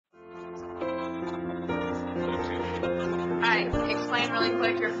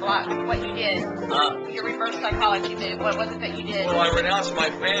quit your block, what you did, your reverse psychology move, what was it that you did? Well, I renounced my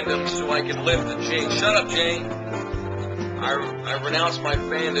fandom so I could live the Jane. Shut up, Jane. I renounced my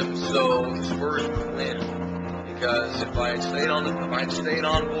fandom so the Spurs would win. Because if I had stayed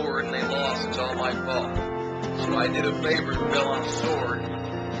on board and they lost, it's all my fault. So I did a favor and fell on a sword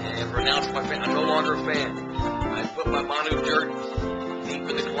and renounced my fan. I'm no longer a fan. I put my Manu dirt deep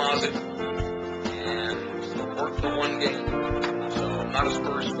in the closet and worked for one game. So I'm not a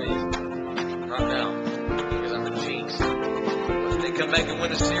Spurs fan. Not now. Because I'm a jinx. But if they come back and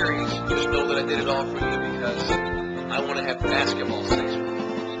win a series, just know that I did it all for you because I want to have basketball sex with you.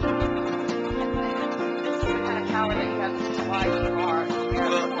 Power that you have to why you are.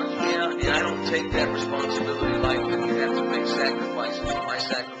 Well, yeah, I don't take that responsibility lightly. You have to make sacrifices. My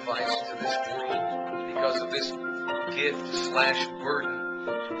sacrifice to this world because of this gift/burden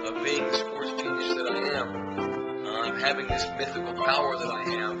of being the sports genius that I am, having this mythical power that I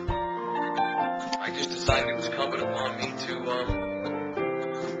have. I just decided it was incumbent upon me to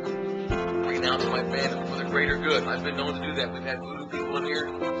renounce my fandom for the greater good. I've been known to do that. We've had voodoo people in here,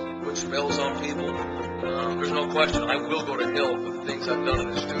 put spells on people. There's no question. I will go to hell for the things I've done in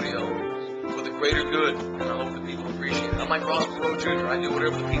the studio for the greater good, and I hope that people appreciate it. I'm like Roscoe Road Jr. I do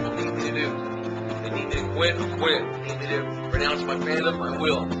whatever the people need me to do. If they need me to quit, I'll quit. If they need me to renounce my fandom, I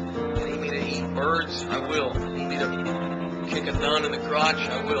will. If they need me to eat birds, I will. If they need me to kick a nun in the crotch,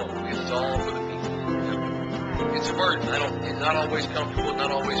 I will. Because it's all for the people. It's a burden. It's not always comfortable,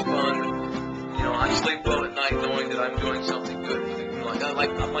 not always fun. You know, I sleep well at night knowing that I'm doing something good for the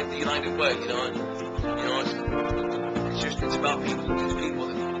I'm like the United Way, you know. It's about people.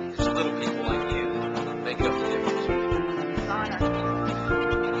 It's little people like you that make up the difference. It's an honor.